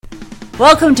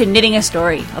Welcome to Knitting a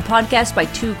Story, a podcast by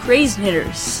two crazed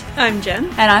knitters. I'm Jen.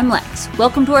 And I'm Lex.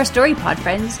 Welcome to our story pod,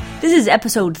 friends. This is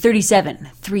episode 37,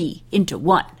 3 into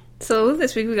 1. So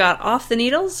this week we got Off the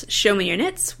Needles, Show Me Your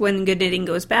Knits, When Good Knitting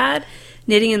Goes Bad,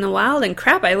 Knitting in the Wild, and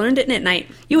Crap, I Learned at Knit Night.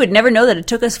 You would never know that it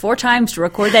took us 4 times to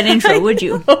record that intro, would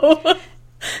you? But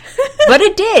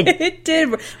it did. It did.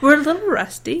 We're a little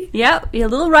rusty. Yeah, a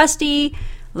little rusty,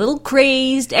 a little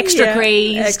crazed, extra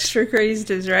crazed. Extra crazed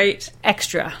is right.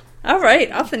 Extra. All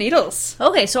right, Off the Needles.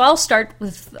 Okay, so I'll start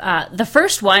with the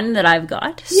first one that I've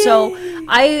got. Yay. So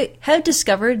I have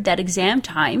discovered that exam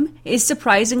time is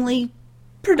surprisingly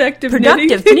productive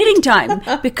knitting time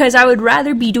because I would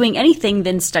rather be doing anything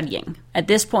than studying at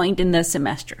this point in the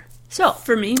semester. So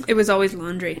For me, it was always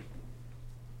laundry.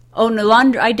 Oh, no,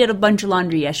 laundry. I did a bunch of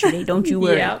laundry yesterday, don't you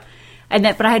worry. Yeah.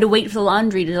 But I had to wait for the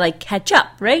laundry to catch up,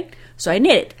 right? So I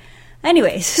knit it.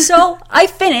 Anyways, so I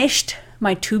finished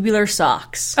my tubular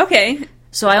socks. Okay.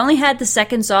 So I only had the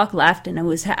second sock left, and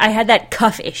I had that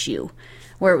cuff issue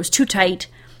where it was too tight.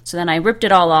 So then I ripped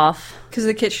it all off. Because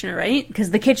the Kitchener, right?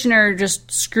 Because the Kitchener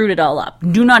just screwed it all up.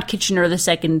 Do not Kitchener the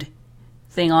second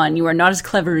thing on. You are not as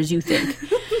clever as you think.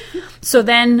 So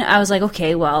then I was like,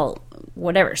 okay, well,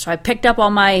 whatever. So I picked up all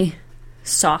my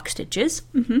sock stitches.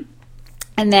 Mm-hmm.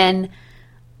 And then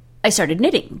I started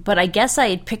knitting. But I guess I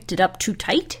had picked it up too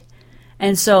tight.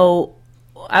 And so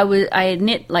I had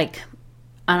knit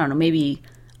I don't know, maybe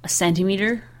a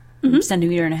centimeter,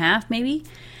 centimeter and a half maybe.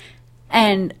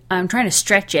 And I'm trying to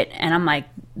stretch it, and I'm like,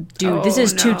 dude, this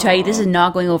is too tight. This is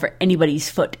not going over anybody's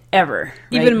foot ever.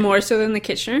 Right? Even more so than the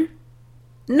Kitchener?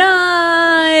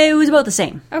 Nah, it was about the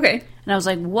same. Okay. And I was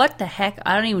like, what the heck?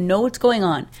 I don't even know what's going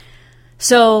on.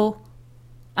 So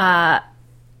I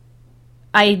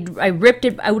ripped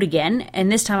it out again,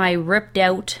 and this time I ripped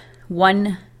out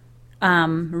one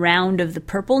round of the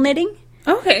purple knitting.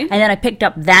 Okay. And then I picked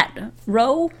up that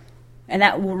row, and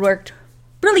that worked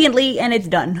brilliantly, and it's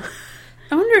done.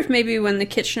 I wonder if maybe when the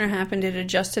Kitchener happened, it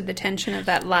adjusted the tension of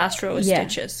that last row of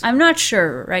stitches. I'm not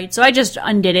sure, right? So I just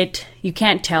undid it. You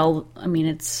can't tell. I mean,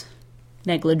 it's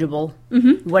negligible.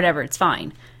 Mm-hmm. Whatever, it's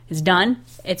fine. It's done.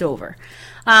 It's over.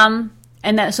 So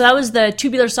that was the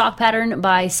tubular sock pattern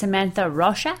by Samantha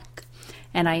Roshak,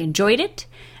 and I enjoyed it.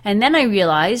 And then I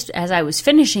realized, as I was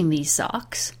finishing these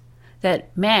socks,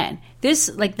 that, man, this,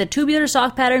 the tubular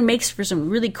sock pattern makes for some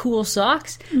really cool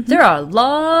socks. Mm-hmm. There are a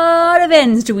lot of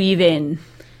ends to weave in.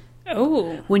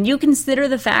 Oh. When you consider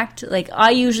the fact, I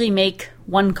usually make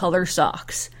one color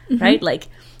socks, right?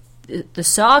 The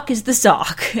sock is the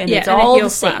sock, and it's all the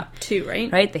same. Flap too,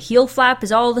 right? Right? The heel flap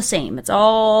is all the same. It's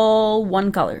all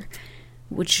one color,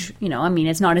 which,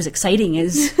 it's not as exciting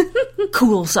as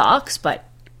cool socks, but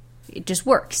it just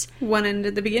works. One end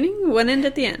at the beginning, one end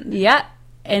at the end. Yeah.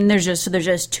 And there's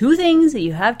just two things that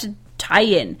you have to tie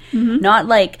in. Mm-hmm. Not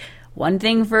one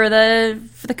thing for the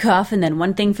cuff and then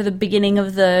one thing for the beginning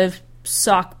of the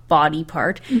sock body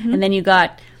part. Mm-hmm. And then you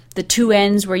got the two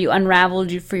ends where you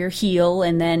unraveled for your heel,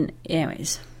 and then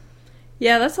anyways.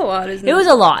 Yeah, that's a lot, isn't it? It was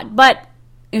a lot, but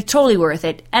it's totally worth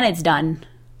it, and it's done.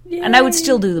 Yay. And I would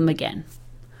still do them again.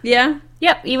 Yeah?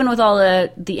 Yep, even with all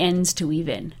the ends to weave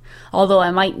in. Although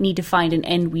I might need to find an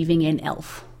end weaving in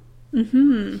elf.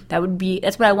 Mm-hmm.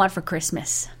 That's what I want for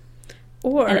Christmas.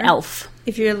 Or an elf.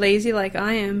 If you're lazy like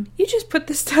I am, you just put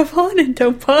the stuff on and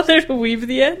don't bother to weave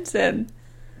the ends in.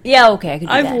 Yeah, okay, I could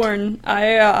do that.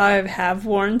 I have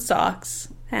worn socks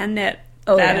and knit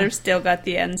that have still got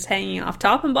the ends hanging off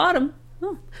top and bottom.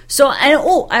 Oh. So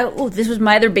this was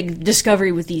my other big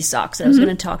discovery with these socks that I was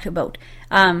going to talk about.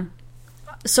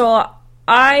 So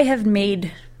I have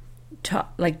made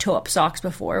toe-up socks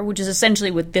before, which is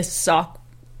essentially what this sock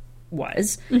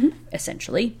was,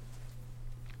 essentially.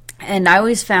 And I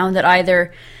always found that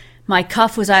either my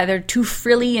cuff was either too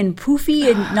frilly and poofy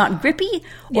and not grippy,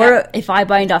 or if I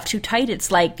bind off too tight,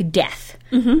 it's like death,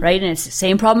 right? And it's the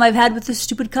same problem I've had with this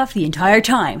stupid cuff the entire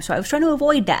time. So I was trying to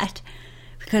avoid that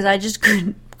because I just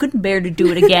couldn't bear to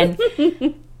do it again.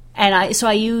 And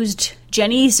I used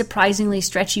Jenny's surprisingly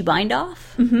stretchy bind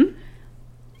off. Mm-hmm.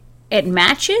 It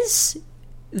matches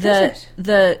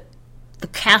the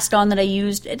cast on that I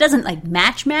used. It doesn't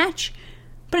match,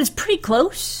 but it's pretty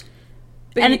close,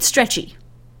 and it's stretchy.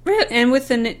 Right, and with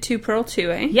the Knit 2 Purl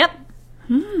 2, eh? Yep.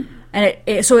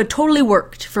 And so it totally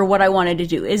worked for what I wanted to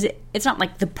do. It's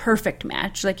not the perfect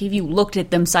match. If you looked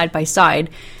at them side by side,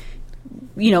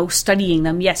 studying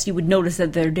them, yes, you would notice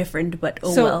that they're different, but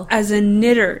So, as a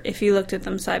knitter, if you looked at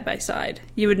them side by side,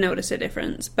 you would notice a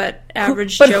difference. But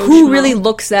average Joe who really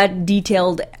looks that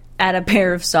detailed at a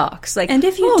pair of socks. Like, And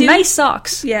if you oh, do- nice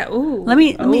socks. Yeah. Ooh. Let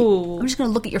me. Ooh. I'm just gonna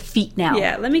look at your feet now.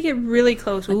 Yeah, let me get really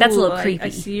close. Like, that's a little I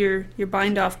creepy. see your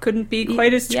bind off couldn't be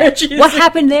quite as Yeah. stretchy. What as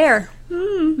happened there?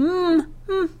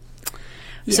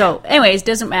 Yeah. So, anyways,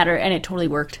 doesn't matter, and it totally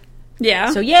worked. Yeah.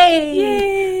 So, yay!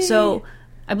 Yay! So,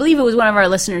 I believe it was one of our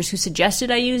listeners who suggested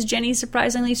I use Jenny's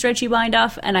surprisingly stretchy bind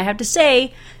off, and I have to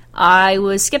say, I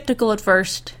was skeptical at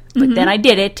first, but then I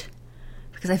did it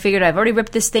because I figured I've already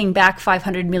ripped this thing back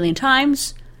 500 million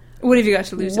times. What have you got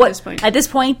to lose at this point? At this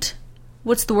point,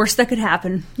 what's the worst that could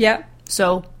happen? Yeah.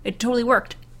 So, it totally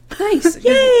worked. Nice. 'Cause,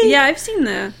 Yay! yeah, I've seen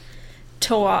the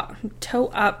toe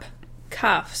up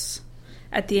cuffs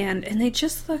at the end, and they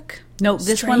just look No,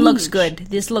 this one looks strange. good.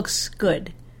 This looks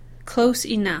good. Close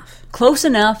enough. Close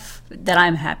enough that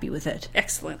I'm happy with it.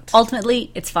 Excellent. Ultimately,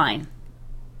 it's fine.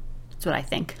 That's what I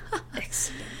think.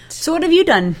 Excellent. So what have you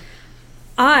done?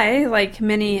 I, like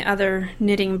many other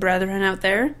knitting brethren out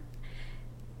there,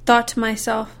 thought to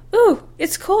myself, ooh,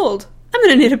 it's cold. I'm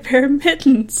going to knit a pair of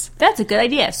mittens. That's a good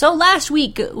idea. So last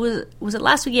week, was it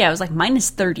last week? Yeah, it was like minus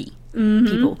 30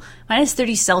 people. Minus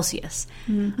 30 Celsius.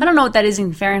 I don't know what that is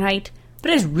in Fahrenheit,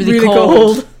 but it is really,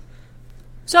 cold.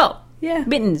 So, Yeah.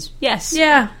 mittens, yes.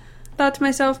 Yeah. Thought to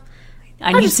myself, I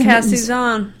I'll need just some cast mittens. these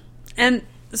on. And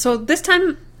so this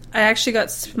time I actually got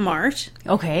smart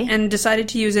Okay. and decided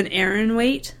to use an Aran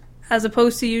weight as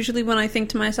opposed to usually when I think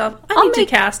to myself, I'll I need make-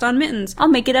 to cast on mittens. I'll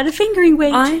make it out of fingering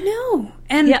weight. I know.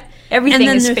 And Yeah, everything and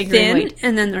then is they're fingering thin, weight.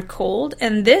 and then they're cold,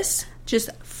 and this just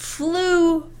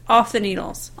flew off the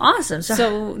needles. Awesome.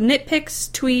 So Knit Picks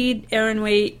tweed Aran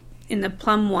weight in the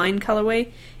plum wine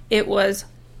colorway. It was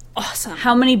awesome.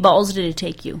 how many balls did it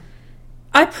take you?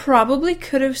 I probably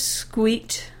could have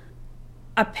squeaked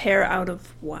a pair out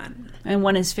of one. And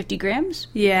one is 50 grams?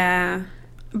 Yeah.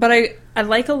 But I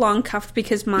like a long cuff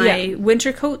because my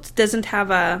winter coat doesn't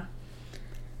have a...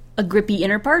 A grippy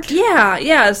inner part?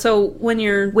 Yeah. So when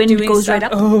you're Wind doing goes stuff, right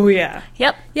up? Oh, yeah.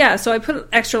 Yep. Yeah, so I put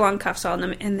extra long cuffs on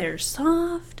them, and they're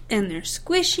soft, and they're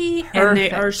squishy, and they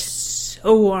Perfect. are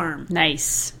so warm.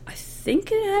 Nice. I think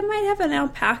it might have an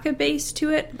alpaca base to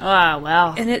it, Ah,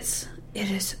 well. and it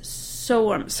is so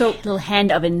warm. So Little hand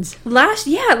ovens. last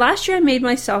year I made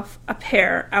myself a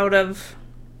pair out of,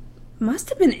 must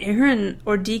have been Aran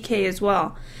or DK as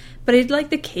well, but I did like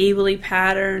the cabley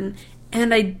pattern,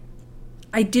 and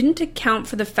I didn't account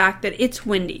for the fact that it's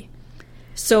windy.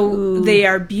 So Ooh. they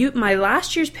are my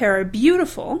last year's pair are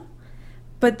beautiful,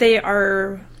 but the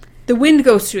wind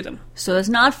goes through them. So it's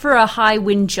not for a high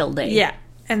wind chill day. Yeah.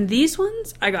 And these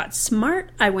ones, I got smart.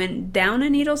 I went down a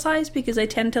needle size because I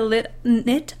tend to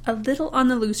knit a little on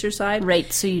the looser side.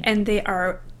 Right, so you... And they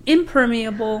are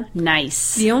impermeable.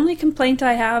 Nice. The only complaint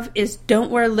I have is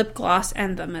don't wear lip gloss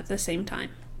and them at the same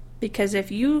time. Because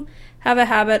if you have a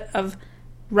habit of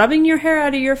rubbing your hair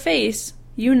out of your face,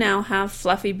 you now have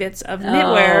fluffy bits of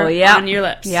knitwear on your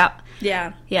lips. Yeah.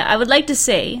 Yeah. Yeah, I would like to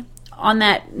say, on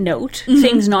that note,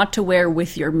 things not to wear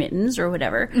with your mittens or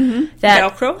whatever,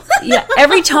 that... Velcro? Yeah,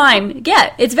 every time...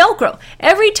 Yeah, it's Velcro.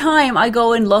 Every time I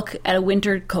go and look at a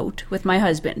winter coat with my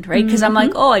husband, right? Because I'm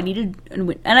like, oh, I need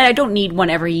and I don't need one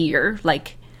every year.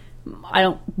 Like, I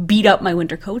don't beat up my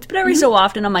winter coats, but every so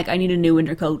often I'm like, I need a new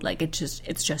winter coat. Like, it's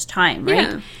just time,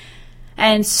 right? Yeah.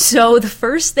 And so the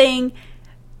first thing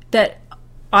that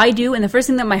I do, and the first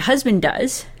thing that my husband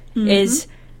does, is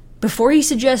before he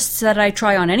suggests that I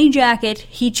try on any jacket,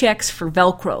 he checks for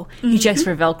Velcro. He checks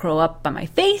for Velcro up by my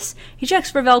face, he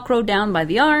checks for Velcro down by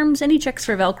the arms, and he checks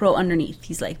for Velcro underneath.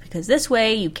 He's like, because this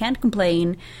way you can't complain.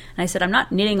 And I said, I'm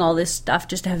not knitting all this stuff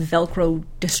just to have Velcro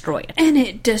destroy it. And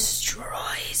it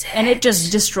destroys it. And it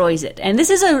just destroys it. And this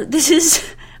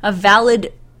is a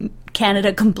valid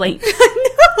Canada complaint.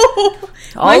 No!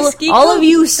 My ski all coat of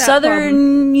you has that southern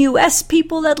problem. US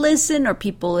people that listen, or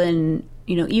people in,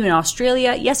 even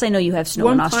Australia. Yes, I know you have snow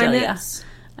Warm in Australia. climates.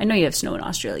 I know you have snow in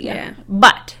Australia. Yeah.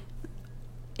 But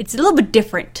it's a little bit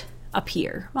different up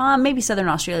here. Maybe southern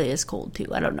Australia is cold too.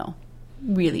 I don't know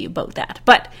really about that.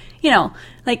 But,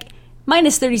 like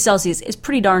minus 30 Celsius is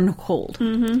pretty darn cold.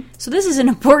 Mm-hmm. So this is an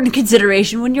important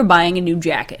consideration when you're buying a new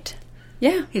jacket.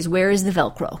 Yeah. Is where is the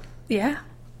Velcro? Yeah.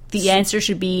 The answer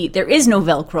should be, there is no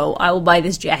Velcro. I will buy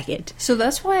this jacket. So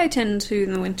that's why I tend to,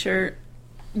 in the winter,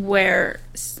 wear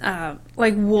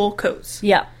like wool coats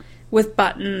Yeah. with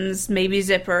buttons, maybe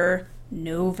zipper,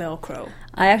 no Velcro.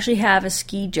 I actually have a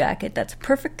ski jacket that's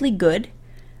perfectly good.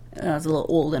 It's a little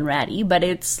old and ratty, but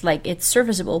it's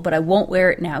serviceable, but I won't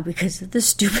wear it now because of the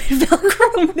stupid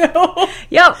Velcro. No.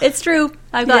 Yep, it's true.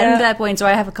 I've gotten Yeah. to that point, so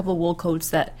I have a couple of wool coats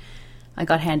that I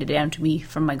got handed down to me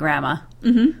from my grandma.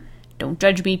 Mm-hmm. Don't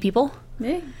judge me, people.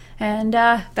 Yeah. And,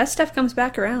 That stuff comes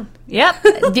back around. yep.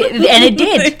 And it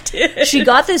did. It did. She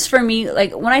got this for me,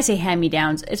 like, when I say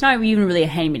hand-me-downs, it's not even really a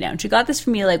hand-me-down. She got this for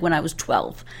me, like, when I was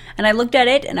 12. And I looked at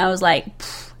it, and I was like,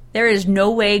 there is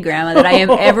no way, Grandma, that I am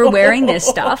ever wearing this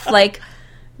stuff. Like,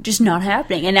 just not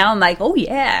happening. And now I'm like, oh,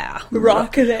 yeah.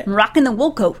 Rocking it. I'm rocking the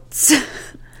wool coats.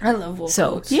 I love wool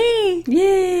So, coats. yay.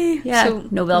 Yay. Yeah, So,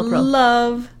 no Velcro.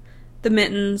 Love the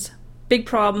mittens. Big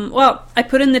problem. Well, I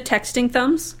put in the texting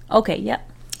thumbs, Okay, yep.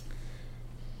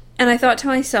 and I thought to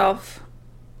myself,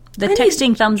 The I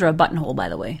texting thumbs are a buttonhole, by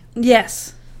the way.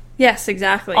 yes. Yes,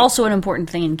 exactly. Also an important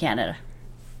thing in Canada.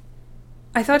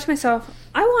 I thought to myself,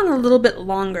 I want a little bit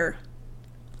longer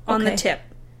on the Okay. tip.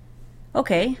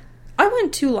 Okay. I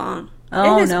went too long.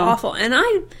 Oh, it is no. awful. And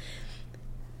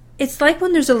it's like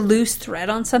when there's a loose thread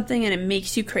on something and it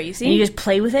makes you crazy. And you just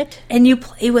play with it? And you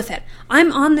play with it.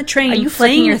 I'm on the train. Are you playing,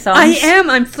 flicking your thumbs? I am.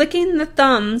 I'm flicking the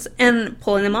thumbs and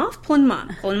pulling them off, pulling them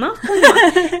on, pulling them off, pulling them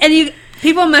on. And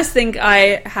people must think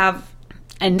I have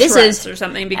And this Tourette's is or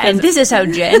something because and this is how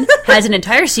Jen has an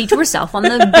entire seat to herself on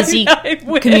the busy I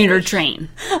wish. commuter train.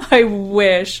 I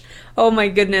wish. Oh my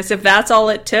goodness! If that's all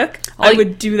it took, I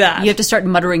would do that. You have to start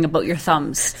muttering about your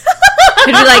thumbs.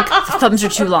 You'd be like, the thumbs are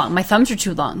too long. My thumbs are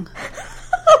too long.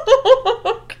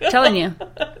 Telling you.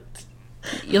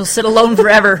 You'll sit alone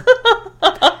forever.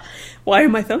 Why are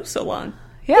my thumbs so long?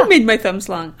 Yeah. Who made my thumbs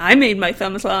long? I made my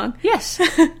thumbs long. Yes.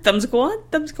 Thumbs go on,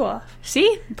 thumbs go off.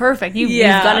 See? Perfect. You've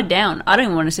Yeah. got it down. I don't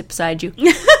even want to sit beside you.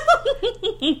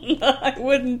 I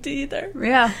wouldn't either.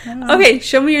 Yeah. I don't know. Okay,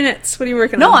 show me your knits. What are you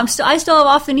working No, on? I still have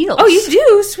off the needles. Oh, you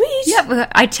do? Sweet. Yeah,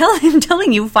 but I'm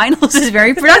telling you, finals is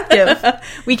very productive.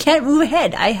 We can't move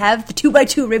ahead. I have the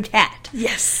 2x2 ribbed hat.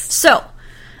 Yes. So,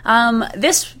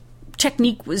 this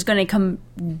technique was going to come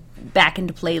back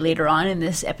into play later on in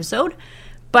this episode.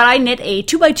 But I knit a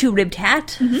 2x2 ribbed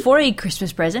hat for a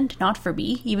Christmas present, not for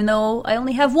me, even though I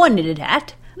only have one knitted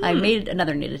hat. I made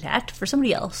another knitted hat for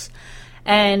somebody else.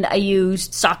 And I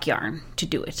used sock yarn to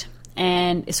do it.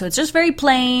 And so it's just very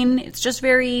plain. It's just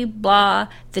very blah.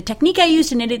 The technique I used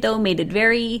to knit it, though, made it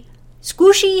very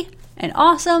squishy and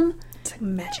awesome. It's like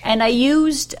magic. And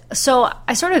so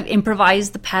I sort of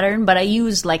improvised the pattern, but I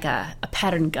used like a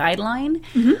pattern guideline.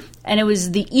 And it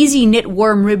was the Easy Knit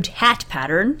Worm Ribbed Hat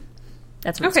pattern.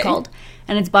 That's what Okay. it's called.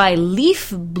 And it's by Leaf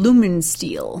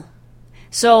Blumenstiel.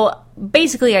 So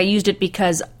basically I used it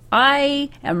because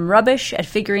I am rubbish at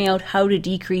figuring out how to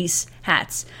decrease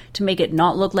hats to make it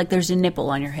not look like there's a nipple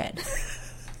on your head.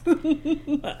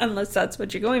 Unless that's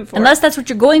what you're going for. Unless that's what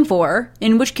you're going for,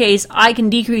 in which case I can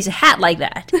decrease a hat like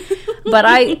that. But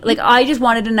I just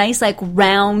wanted a nice like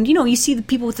round, you see the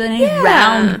people with the nice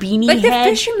round beanie like head.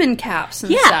 the fisherman caps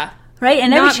and Yeah. stuff. Right?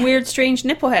 And Not weird, strange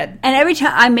nipple head. And every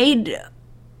time I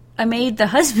made the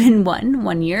husband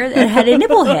one year that had a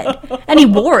nipple head. And he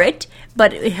wore it,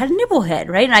 but it had a nipple head,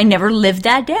 right? And I never lived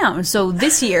that down. So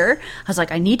this year, I was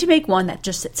like, I need to make one that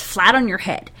just sits flat on your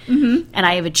head. Mm-hmm. And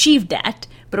I have achieved that,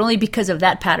 but only because of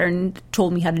that pattern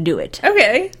told me how to do it.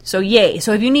 Okay. So yay.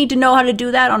 So if you need to know how to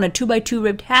do that on a 2x2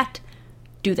 ribbed hat,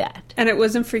 do that. And it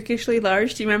wasn't freakishly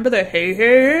large. Do you remember the hey,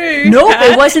 hey, hey? Nope,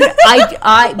 hat? it wasn't.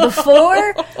 I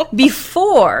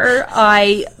before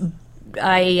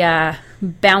I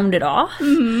bound it off.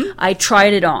 Mm-hmm. I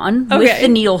tried it on with the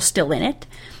needle still in it,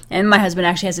 and my husband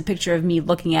actually has a picture of me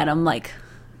looking at him like,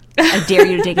 "I dare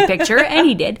you to take a picture," and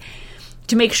he did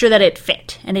to make sure that it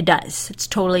fit, and it does. It's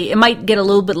totally. It might get a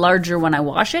little bit larger when I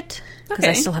wash it because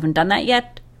I still haven't done that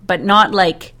yet, but not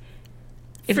like.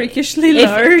 Freakishly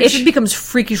large. If it becomes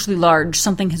freakishly large,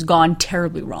 something has gone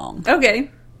terribly wrong. Okay.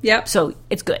 Yep. So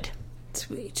it's good.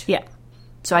 Sweet. Yeah.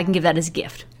 So I can give that as a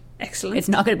gift. Excellent. It's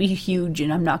not going to be huge,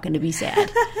 and I'm not going to be sad.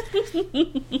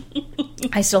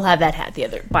 I still have that hat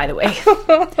by the way.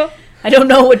 I don't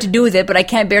know what to do with it, but I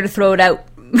can't bear to throw it out.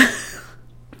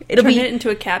 Turn it into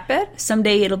a cat bed?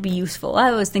 Someday it'll be useful.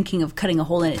 I was thinking of cutting a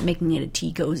hole in it and making it a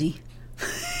tea cozy.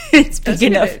 It's big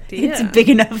enough. idea. It's a big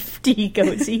enough tea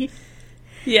cozy.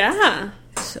 Yeah.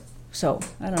 So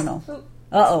I don't know.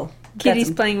 Uh-oh.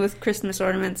 Kitty's playing with Christmas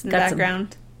ornaments in the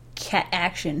background. Cat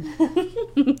action.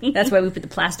 That's why we put the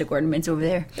plastic ornaments over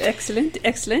there. Excellent.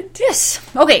 Excellent. Yes.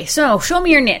 Okay, so show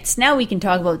me your knits. Now we can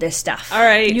talk about this stuff. All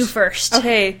right. You first.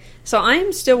 Okay. So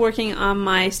I'm still working on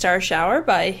my Star Shower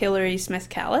by Hilary Smith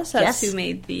Callis. That's Yes. who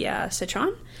made the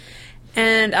citron.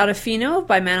 And Out of Fino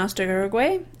by Manos de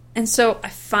Uruguay. And so I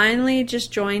finally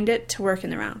just joined it to work in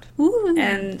the round. Ooh.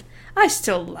 And I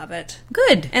still love it.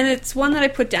 Good. And it's one that I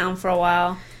put down for a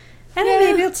while. And I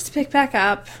may be able to pick back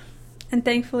up. And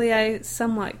thankfully I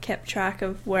somewhat kept track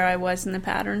of where I was in the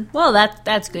pattern. Well,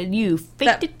 that's good. You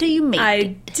faked it till you made I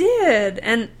it. did.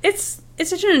 And it's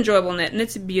such an enjoyable knit, and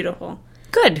it's beautiful.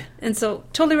 Good. And so,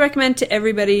 totally recommend to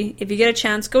everybody. If you get a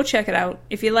chance, go check it out.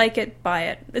 If you like it, buy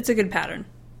it. It's a good pattern.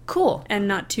 Cool. And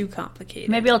not too complicated.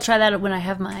 Maybe I'll try that when I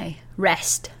have my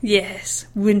rest. Yes.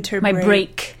 Winter My break.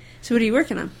 break. So what are you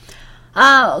working on?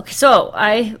 Okay, so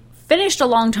I finished a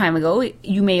long time ago.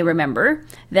 You may remember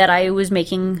that I was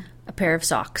making a pair of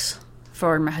socks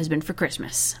for my husband for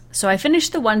Christmas. So I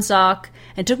finished the one sock,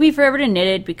 and it took me forever to knit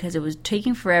it because it was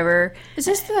taking forever. Is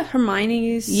this the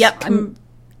Hermione's? Yep, I'm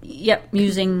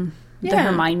using the Yeah.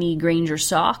 Hermione Granger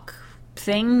sock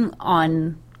thing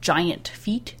on giant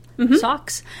feet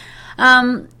socks.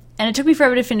 And it took me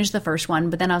forever to finish the first one,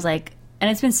 but then I was like, and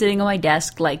it's been sitting on my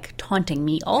desk, like, taunting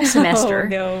me all semester. Oh,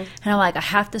 no. And I'm like, I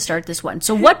have to start this one.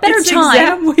 So what better It's time?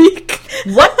 exam week.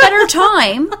 What better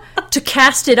time to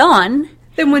cast it on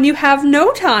Then when you have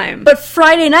no time. but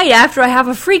Friday night after I have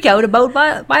a freak out about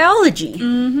biology?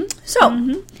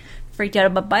 So, freaked out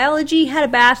about biology, had a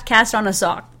bath, cast on a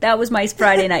sock. That was my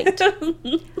Friday night.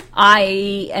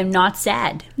 I am not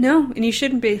sad. No, and you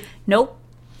shouldn't be. Nope.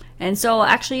 And so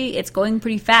actually it's going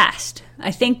pretty fast. I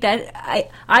think that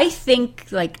I think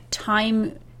like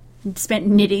time spent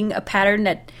knitting a pattern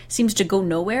that seems to go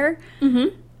nowhere.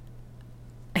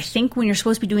 I think when you're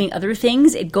supposed to be doing other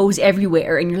things, it goes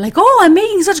everywhere and you're like, "Oh, I'm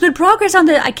making such good progress on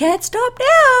this. I can't stop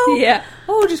now." Yeah.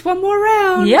 Oh, just one more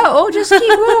round. Yeah, oh, just keep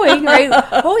going, right?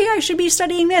 Oh, yeah, I should be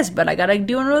studying this, but I gotta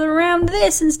do another round of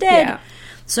this instead. Yeah.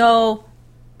 So,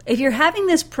 if you're having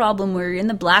this problem where you're in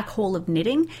the black hole of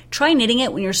knitting, try knitting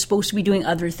it when you're supposed to be doing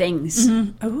other things.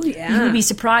 Oh, yeah. You would be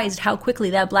surprised how quickly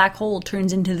that black hole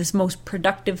turns into this most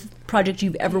productive project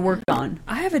you've ever worked on.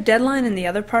 I have a deadline in the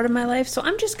other part of my life, so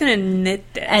I'm just going to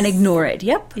knit this. And ignore it.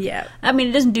 Yep. Yeah. I mean,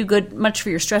 it doesn't do good much for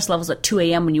your stress levels at 2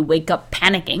 a.m. when you wake up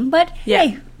panicking, but Yeah.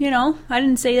 hey, you know, I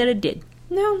didn't say that it did.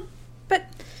 No, but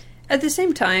at the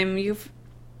same time,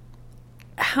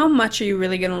 how much are you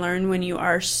really going to learn when you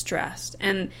are stressed?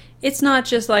 And it's not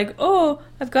just like, oh,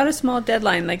 I've got a small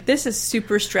deadline. Like, this is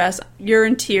super stress. You're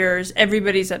in tears.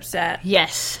 Everybody's upset.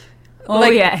 Yes. Oh,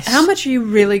 like, yes. How much are you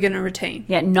really going to retain?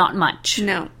 Yeah, not much.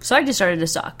 No. So I just started a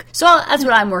sock. So that's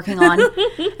what I'm working on.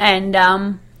 And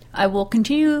I will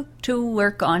continue to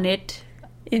work on it.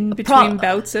 In between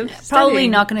bouts of Probably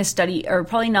studying. not going to study, or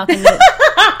probably not going to...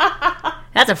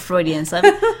 That's a Freudian slip.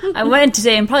 I wanted to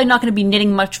say I'm probably not going to be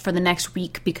knitting much for the next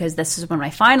week because this is when my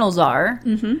finals are.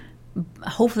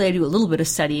 Hopefully I do a little bit of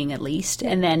studying at least.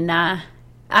 And then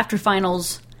after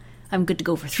finals, I'm good to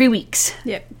go for 3 weeks.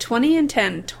 Yeah, 20 and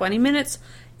 10. 20 minutes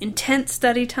intense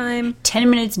study time. 10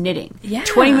 minutes knitting. Yeah.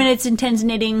 20 minutes intense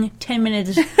knitting, 10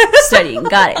 minutes studying.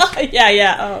 Got it.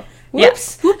 Yeah. Oh.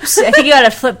 Whoops. Yeah. Whoops. I think you got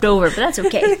it flipped over, but that's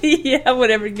okay. Yeah,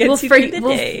 whatever gets you through the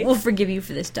day. We'll forgive you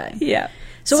for this time. Yeah.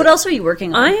 So what else are you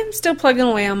working on? I am still plugging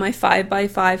away on my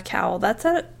 5x5 cowl. That's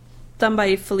done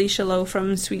by Felicia Lowe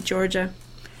from Sweet Georgia.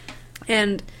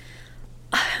 And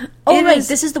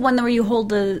this is the one where you hold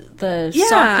the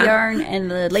sock yarn and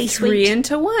the lace 3 weight.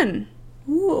 into 1.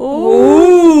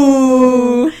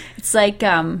 Ooh. It's like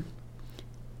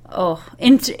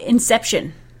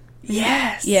Inception.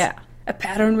 Yes. Yeah. A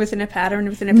pattern within a pattern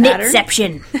within a pattern.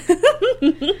 Knitception.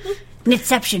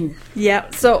 Knitception. Yeah.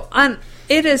 So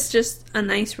it is just a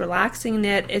nice relaxing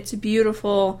knit. It's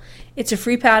beautiful. It's a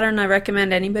free pattern. I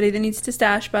recommend anybody that needs to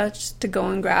stash bunch to go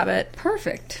and grab it.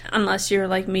 Perfect. Unless you're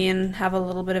like me and have a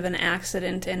little bit of an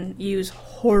accident and use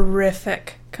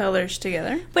horrific colors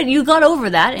together. But you got over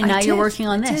that, and I now you're did. working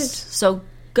on I this. did. So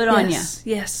good on you.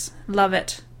 Yes. Love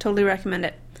it. Totally recommend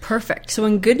it. Perfect. So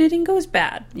when good knitting goes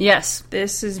bad, Yes.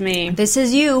 this is me. This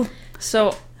is you.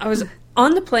 So I was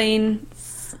on the plane,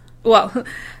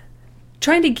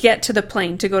 trying to get to the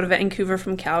plane to go to Vancouver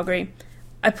from Calgary.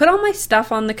 I put all my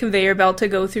stuff on the conveyor belt to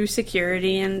go through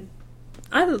security, and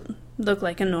I look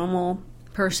like a normal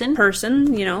Person.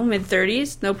 person,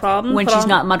 mid-30s, no problem. When she's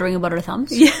not muttering about her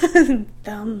thumbs. Yeah,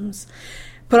 thumbs.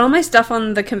 Put all my stuff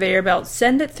on the conveyor belt,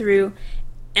 send it through,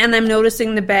 and I'm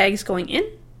noticing the bags going in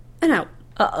and out.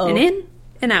 Uh-oh. And in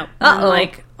and out. And I'm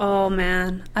like, oh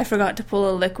man, I forgot to pull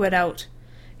a liquid out.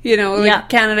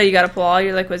 Canada, you got to pull all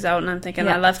your liquids out. And I'm thinking,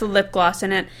 I left the lip gloss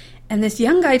in it. And this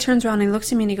young guy turns around and he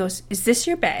looks at me and he goes, "Is this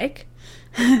your bag?"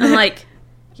 I'm like,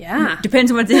 yeah. Depends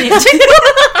on what's in it.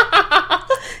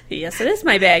 Yes, it is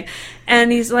my bag.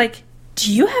 And he's like,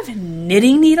 "Do you have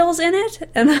knitting needles in it?"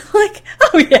 And I'm like,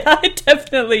 "Oh yeah, I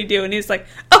definitely do." And he's like,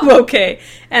 "Oh, okay."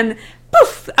 And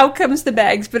poof, out comes the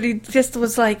bags. But he just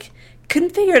was like,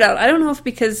 couldn't figure it out. I don't know if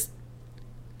because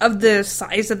of the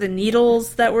size of the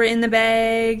needles that were in the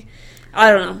bag.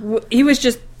 I don't know. He was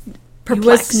just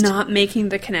perplexed. He was not making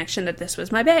the connection that this was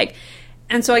my bag.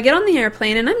 And so I get on the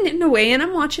airplane and I'm knitting away and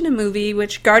I'm watching a movie,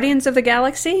 which Guardians of the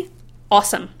Galaxy,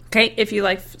 awesome. Okay. if you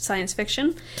like science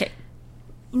fiction. Okay.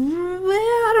 Well,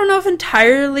 I don't know if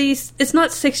entirely... It's not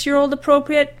 6-year-old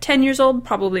appropriate. 10 years old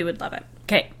probably would love it.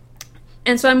 Okay.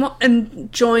 And so I'm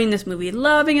enjoying this movie.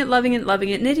 Loving it, loving it, loving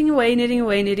it. Knitting away, knitting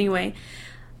away, knitting away.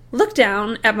 Look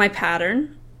down at my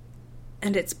pattern,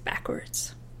 and it's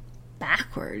backwards.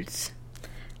 Backwards?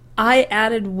 I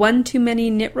added one too many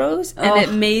knit rows, and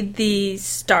it made the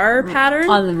star pattern...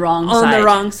 On the wrong side. On the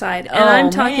wrong side. And Oh, I'm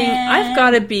talking... man. I've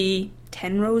got to be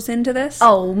 10 rows into this.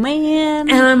 Oh, man.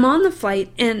 And I'm on the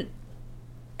flight, and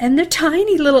they're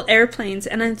tiny little airplanes,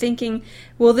 and I'm thinking,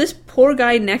 will this poor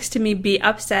guy next to me be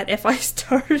upset if I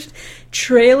start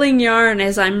trailing yarn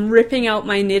as I'm ripping out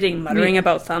my knitting, muttering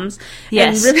about thumbs?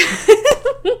 Yes.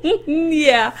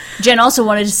 Yeah. Jen also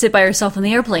wanted to sit by herself on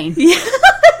the airplane. Yeah.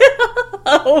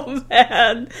 Oh,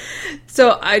 man.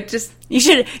 So I just... You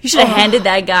should have handed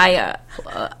that guy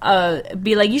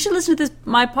be like, you should listen to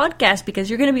my podcast because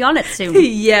you're going to be on it soon.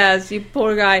 Yes, you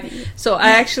poor guy. So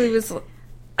I actually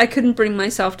I couldn't bring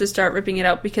myself to start ripping it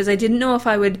out because I didn't know if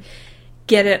I would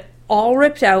get it all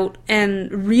ripped out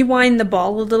and rewind the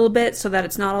ball a little bit so that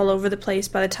it's not all over the place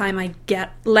by the time I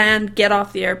get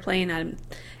off the airplane. I'm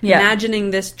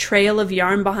imagining this trail of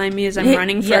yarn behind me as I'm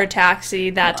running for a taxi,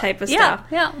 that type of stuff.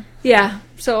 Yeah.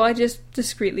 So I just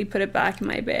discreetly put it back in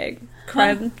my bag.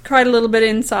 Cried a little bit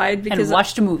inside because and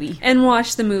watched a movie. And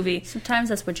watched the movie. Sometimes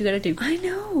that's what you got to do. I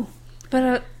know,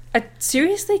 but I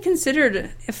seriously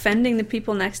considered offending the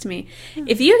people next to me.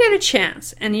 If you get a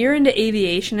chance and you're into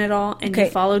aviation at all and you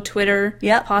follow Twitter,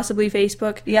 possibly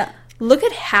Facebook, look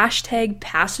at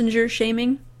 #passenger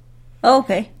shaming. Oh,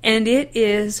 okay. And it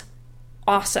is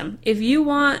awesome. If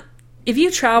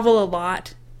you travel a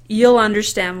lot, you'll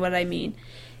understand what I mean.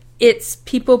 It's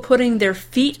people putting their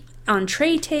feet on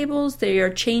tray tables. They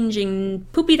are changing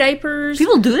poopy diapers.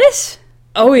 People do this?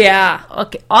 Oh, yeah.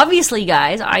 Okay. Obviously,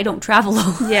 guys, I don't travel a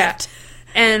lot. Yeah.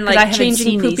 And like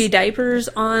changing poopy diapers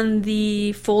on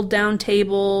the fold down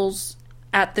tables,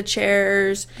 at the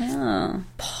chairs,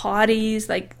 potties,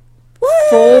 like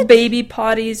full baby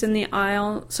potties in the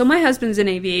aisle. So my husband's in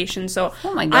aviation, so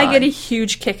I get a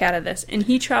huge kick out of this. And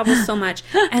he travels so much.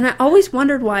 And I always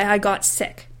wondered why I got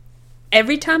sick.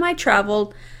 Every time I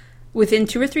traveled, within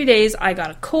 2 or 3 days, I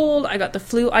got a cold, I got the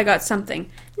flu, I got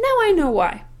something. Now I know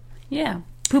why. Yeah.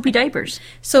 Poopy diapers.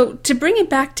 So, to bring it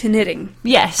back to knitting.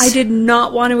 Yes. I did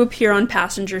not want to appear on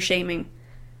passenger shaming.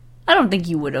 I don't think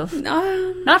you would have.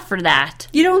 Not for that.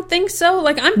 You don't think so?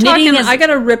 Like, I'm talking, I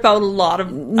gotta rip out a lot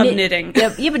of knitting.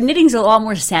 Yeah, but knitting's a lot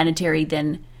more sanitary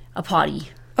than a potty.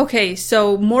 Okay,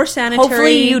 so more sanitary.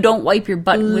 Hopefully you don't wipe your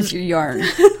butt with your yarn.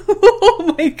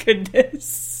 Oh my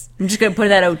goodness. I'm just gonna put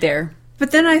that out there.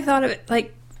 But then I thought of it,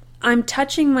 like, I'm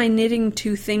touching my knitting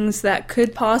to things that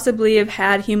could possibly have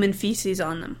had human feces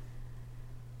on them.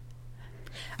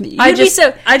 I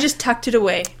just tucked it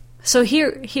away. So here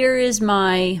is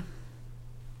my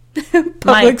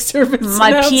public service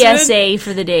my PSA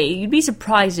for the day. You'd be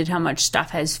surprised at how much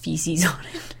stuff has feces on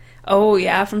it. Oh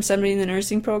yeah, from somebody in the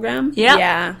nursing program?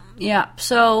 Yeah.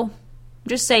 So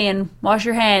just saying, wash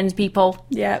your hands, people.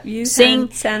 Yeah, use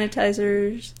hand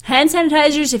sanitizers. Hand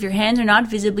sanitizers if your hands are not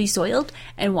visibly soiled,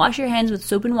 and wash your hands with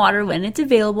soap and water when it's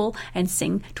available, and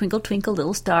sing Twinkle Twinkle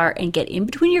Little Star, and get in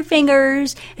between your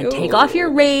fingers, and take off your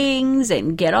rings,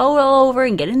 and get all over,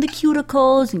 and get in the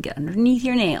cuticles, and get underneath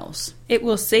your nails. It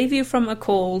will save you from a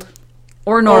cold.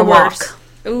 Or Norwalk.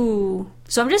 Ooh.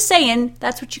 So I'm just saying,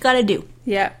 that's what you gotta do.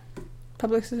 Yeah.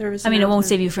 Public service. I mean, it won't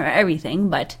save you from everything,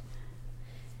 but...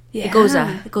 Yeah.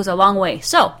 It goes a long way.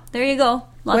 So, there you go.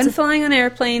 When flying on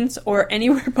airplanes or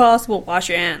anywhere possible, wash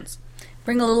your hands.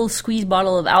 Bring a little squeeze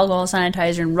bottle of alcohol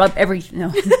sanitizer and rub everything.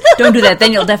 No, don't do that.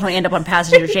 Then you'll definitely end up on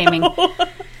passenger shaming.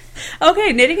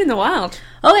 Okay, knitting in the wild.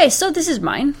 Okay, so this is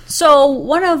mine. So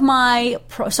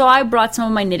I brought some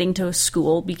of my knitting to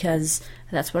school because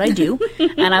that's what I do.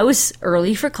 And I was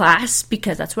early for class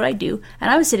because that's what I do. And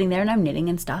I was sitting there and I'm knitting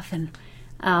and stuff. And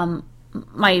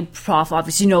my prof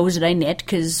obviously knows that I knit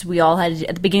because we all had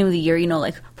at the beginning of the year,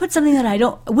 like put something that I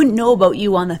wouldn't know about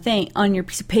you on your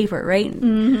piece of paper, right?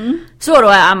 Mm-hmm. So what do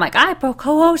I'm like, I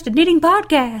co-host a knitting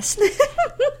podcast.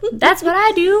 That's what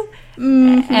I do.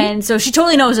 Mm-hmm. And so she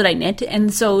totally knows that I knit,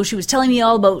 and so she was telling me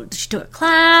all about. She took a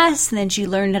class, and then she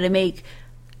learned how to make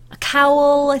a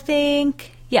cowl. I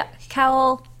think,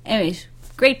 cowl. Anyways,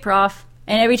 great prof.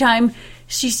 And every time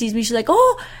she sees me, she's like,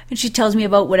 oh, and she tells me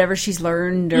about whatever she's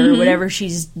learned or whatever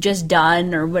she's just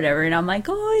done or whatever. And I'm like,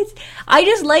 I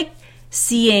just like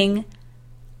seeing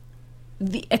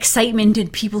the excitement in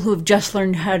people who have just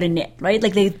learned how to knit, right?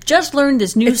 Like they've just learned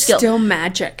this new skill. It's still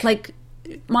magic. Like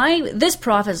this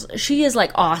prof she is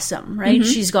like awesome, right?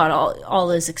 She's got all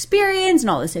this experience and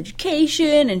all this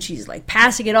education, and she's like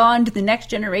passing it on to the next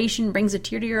generation, brings a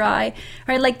tear to your eye,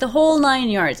 right? Like the whole 9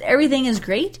 yards. Everything is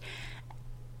great.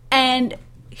 And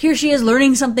here she is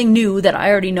learning something new that I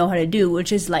already know how to do,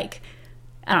 which is like,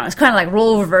 I don't know, it's kind of like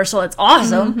role reversal. It's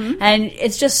awesome. And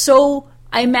it's just so,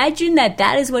 I imagine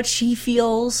that is what she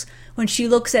feels when she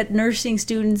looks at nursing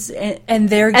students and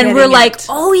they're getting and we're like, it.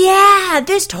 oh yeah,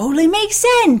 this totally makes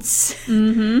sense.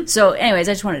 So anyways,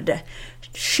 I just wanted to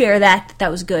share that. That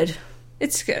was good.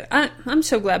 It's good. I'm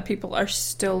so glad people are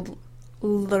still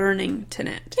learning to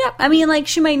knit. Yeah, I mean, like,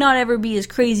 she might not ever be as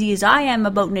crazy as I am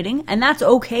about knitting, and that's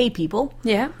okay, people.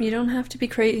 Yeah, you don't have to be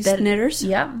crazy knitters.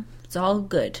 Yeah, it's all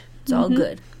good. It's all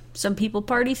good. Some people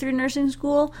party through nursing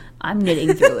school. I'm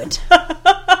knitting through it.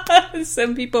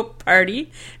 Some people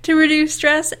party to reduce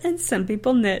stress, and some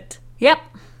people knit. Yep.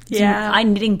 Yeah. I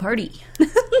knitting party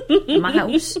in my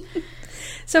house.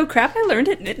 So crap I learned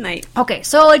at Knit Night. Okay,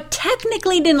 so I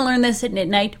technically didn't learn this at Knit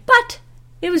Night, but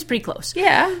it was pretty close.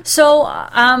 Yeah. So,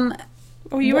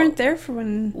 Oh, you weren't there for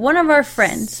when one of our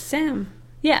friends, Sam.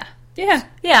 yeah, Yeah.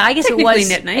 I guess it Technically was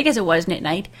Knit Night. I guess it was Knit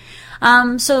Night.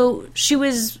 So she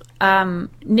was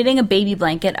knitting a baby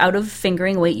blanket out of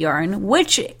fingering weight yarn,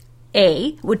 which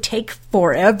would take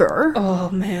forever, Oh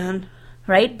man.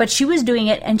 right? But she was doing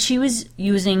it, and she was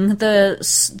using the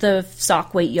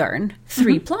sock weight yarn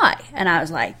 3-ply, and I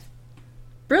was like,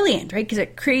 brilliant, right? Because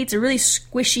it creates a really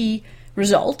squishy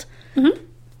result,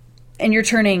 and you're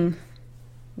turning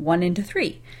 1 into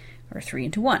 3, or 3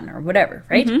 into 1, or whatever,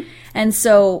 right? And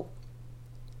so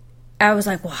I was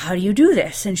like, well, how do you do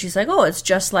this? And she's like, oh, it's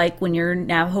just like when you're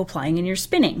Navajo plying and you're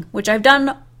spinning, which I've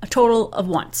done a total of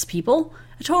once, people.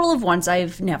 A total of once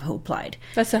I've Navajo plied.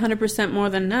 That's 100% more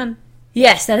than none.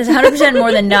 Yes, that is 100%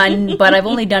 more than none, but I've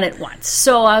only done it once.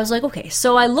 So I was like, okay.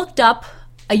 So I looked up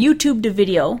a YouTube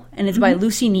video, and it's by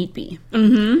Lucy Neatby.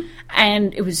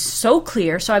 And it was so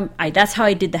clear, so that's how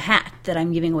I did the hat that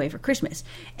I'm giving away for Christmas.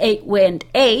 It went,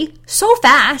 so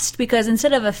fast, because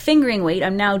instead of a fingering weight,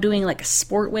 I'm now doing like a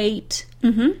sport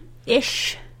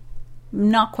weight-ish.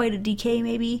 Not quite a DK,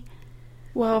 maybe.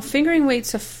 Well, fingering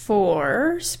weight's a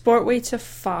 4, sport weight's a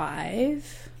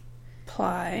 5,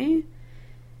 ply.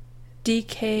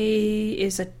 DK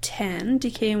is a 10.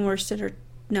 DK and worsted are...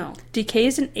 No, DK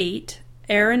is an 8.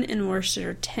 Aran and worsted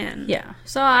are 10. Yeah.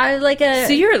 So I like a...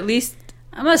 So you're at least...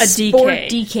 I'm a sport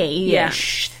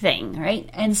DK-ish thing, right?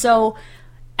 And so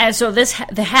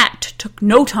the hat took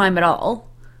no time at all.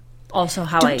 Also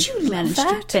how I managed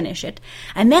to finish it.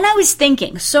 And then I was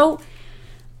thinking,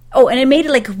 and it made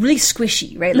it like really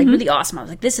squishy, right? Like really awesome. I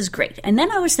was like, this is great. And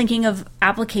then I was thinking of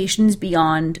applications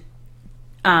beyond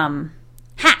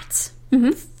hats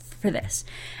for this.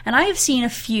 And I have seen a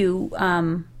few...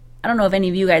 I don't know if any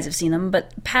of you guys have seen them,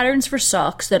 but patterns for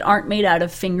socks that aren't made out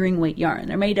of fingering weight yarn.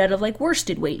 They're made out of like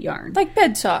worsted weight yarn. Like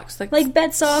bed socks. Like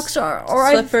bed socks or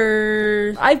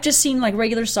slippers. I've just seen like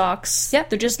regular socks.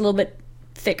 Yep. They're just a little bit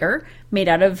thicker, made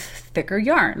out of thicker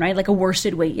yarn, right? Like a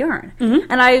worsted weight yarn.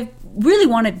 And I really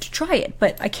wanted to try it,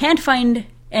 but I can't find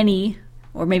any,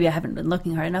 or maybe I haven't been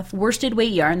looking hard enough, worsted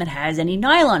weight yarn that has any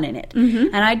nylon in it.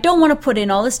 And I don't want to put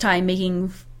in all this time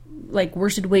making like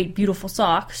worsted weight beautiful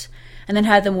socks and then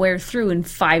have them wear through in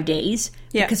 5 days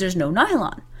because there's no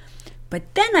nylon.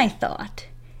 But then I thought,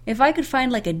 if I could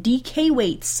find like a DK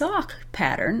weight sock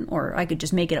pattern, or I could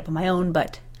just make it up on my own,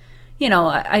 but, you know,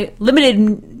 I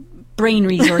limited brain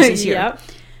resources here. Yep.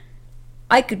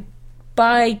 I could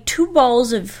buy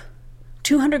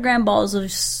 200-gram balls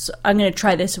of, I'm going to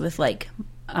try this with like,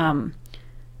 with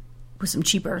some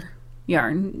cheaper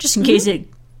yarn, just in case it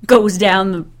goes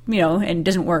down, and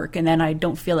doesn't work, and then I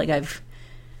don't feel like I've,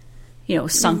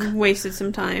 sunk. Wasted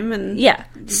some time, and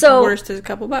so worst is a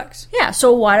couple bucks. Yeah,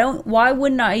 so why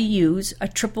wouldn't I use a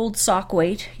tripled sock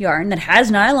weight yarn that has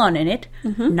nylon in it?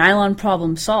 Nylon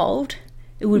problem solved.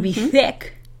 It would be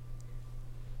thick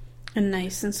and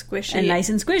nice and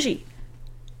squishy.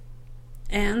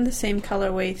 And the same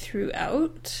colorway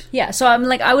throughout. Yeah, so I'm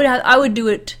like, I would do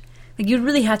it, like, you'd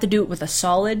really have to do it with a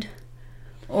solid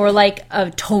or like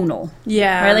a tonal.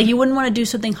 Yeah. Right? Like, you wouldn't want to do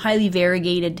something highly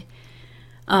variegated.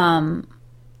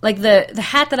 Like the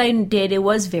hat that I did, it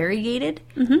was variegated,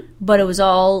 but it was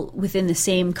all within the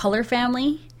same color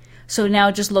family. So now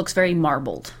it just looks very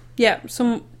marbled. Yeah,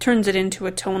 so turns it into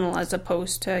a tonal as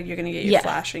opposed to you're going to get your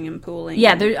flashing and pooling.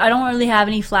 Yeah, I don't really have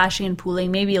any flashing and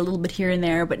pooling. Maybe a little bit here and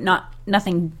there, but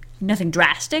nothing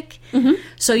drastic.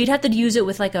 So you'd have to use it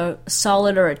with like a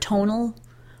solid or a tonal,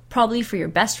 probably for your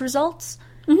best results.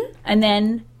 And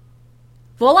then,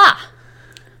 voila!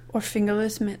 Or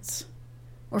fingerless mitts.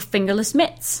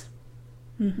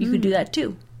 You could do that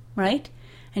too, right?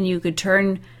 And you could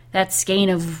turn that skein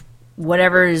of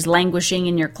whatever is languishing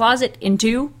in your closet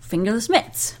into fingerless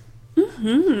mitts.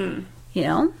 You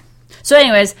know? So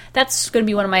anyways, that's going to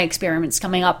be one of my experiments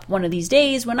coming up one of these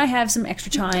days when I have some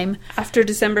extra time. After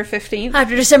December 15th?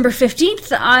 After December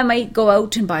 15th, I might go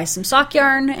out and buy some sock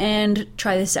yarn and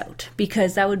try this out.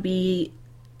 Because that would be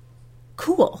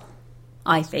cool,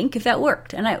 I think, if that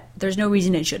worked. And there's no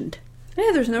reason it shouldn't.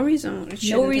 Yeah, there's no reason it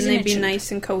shouldn't. No reason and they'd it be shouldn't.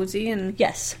 nice and cozy and...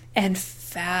 Yes. And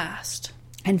fast.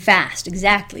 And fast,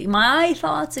 exactly. My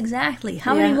thoughts, exactly.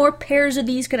 How many Yeah. more pairs of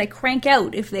these could I crank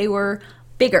out if they were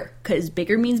bigger? Because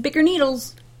bigger means bigger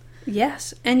needles.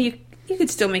 Yes. And you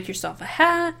could still make yourself a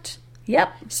hat.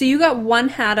 Yep. So you got one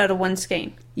hat out of one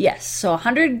skein. Yes. So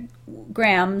 100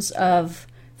 grams of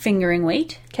fingering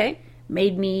weight Okay.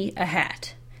 made me a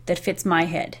hat that fits my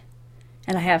head.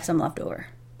 And I have some left over.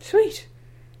 Sweet.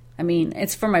 I mean,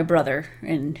 it's for my brother,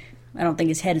 and I don't think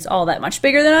his head is all that much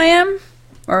bigger than I am.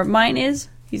 Or mine is.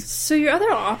 So your other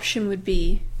option would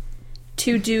be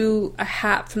to do a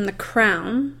hat from the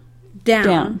crown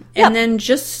down. Yep. And then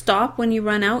just stop when you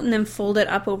run out and then fold it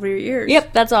up over your ears.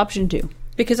 Yep, that's option 2.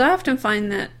 Because I often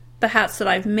find that the hats that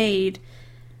I've made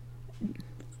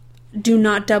do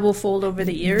not double fold over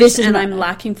the ears, This is and not- I'm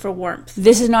lacking for warmth.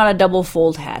 This is not a double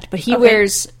fold hat, but he Okay.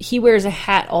 wears a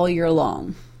hat all year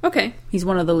long. Okay. He's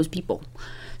one of those people.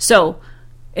 So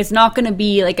it's not going to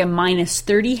be like a minus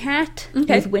 30 hat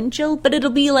Okay. with wind chill, but it'll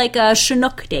be like a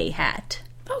Chinook Day hat.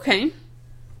 Okay.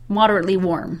 Moderately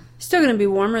warm. Still going to be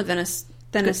warmer than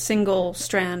a single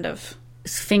strand of...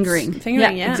 It's fingering.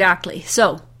 Fingering, yeah. Exactly.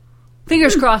 So,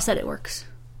 fingers crossed that it works.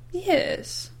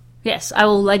 Yes. Yes, I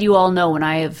will let you all know when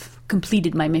I have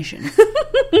completed my mission.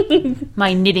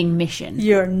 My knitting mission.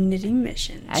 Your knitting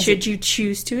mission. As Should you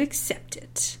choose to accept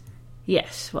it.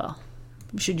 Yes, well,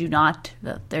 should you not?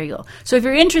 There you go. So if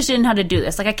you're interested in how to do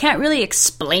this, like I can't really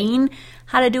explain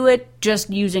how to do it just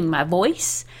using my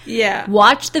voice. Yeah.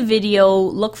 Watch the video,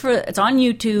 look for it's on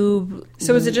YouTube.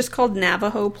 So is it just called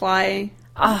Navajo ply?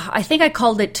 I think I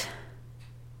called it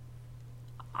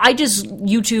I just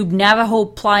YouTube Navajo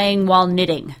plying while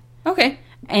knitting. Okay.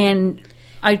 And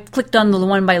I clicked on the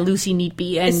one by Lucy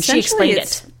Neatby and she explained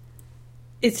it.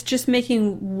 It's just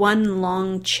making one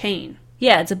long chain.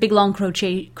 Yeah, it's a big long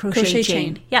crochet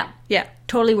chain. Yeah. Yeah.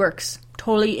 Totally works.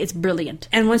 Totally, it's brilliant.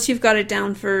 And once you've got it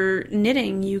down for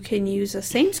knitting, you can use the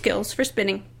same skills for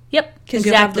spinning. Yep, Because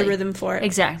you'll have the rhythm for it.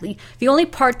 Exactly. The only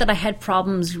part that I had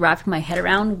problems wrapping my head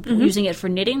around using it for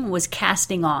knitting was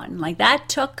casting on. Like, that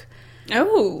took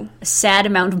Oh. a sad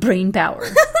amount of brain power.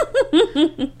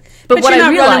 But what you're I not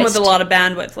realized, running with a lot of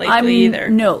bandwidth lately either.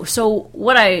 No. So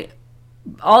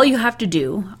all you have to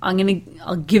do,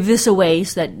 I'll give this away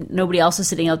so that nobody else is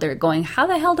sitting out there going, how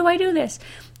the hell do I do this?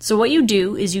 So what you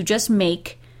do is you just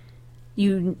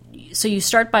you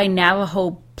start by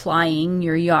Navajo plying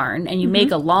your yarn, and you make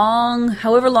a long,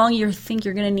 however long you think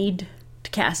you're going to need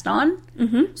to cast on.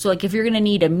 Mm-hmm. So like if you're going to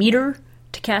need a meter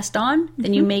to cast on,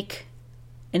 then you make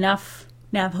enough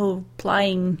Navajo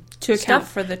plying To account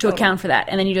stuff for the to total. account for that,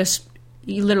 and then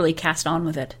you literally cast on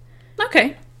with it.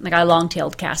 Okay. Like I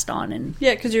long-tailed cast on, and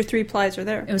Yeah, because your 3 plies are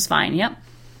there. it was fine. Yep.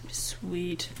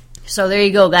 Sweet. So there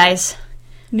you go, guys.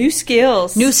 New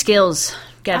skills. New skills.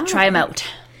 Gotta try them out.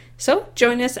 So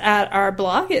join us at our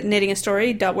blog at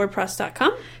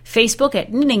knittingastory.wordpress.com Facebook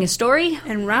at Knitting a Story.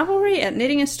 and Ravelry at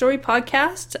Knitting a Story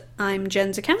Podcast. I'm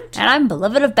Jen's account. And I'm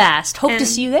Beloved of Bast. Hope to And-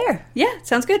 see you there. Yeah,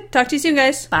 sounds good. Talk to you soon,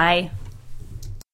 guys. Bye.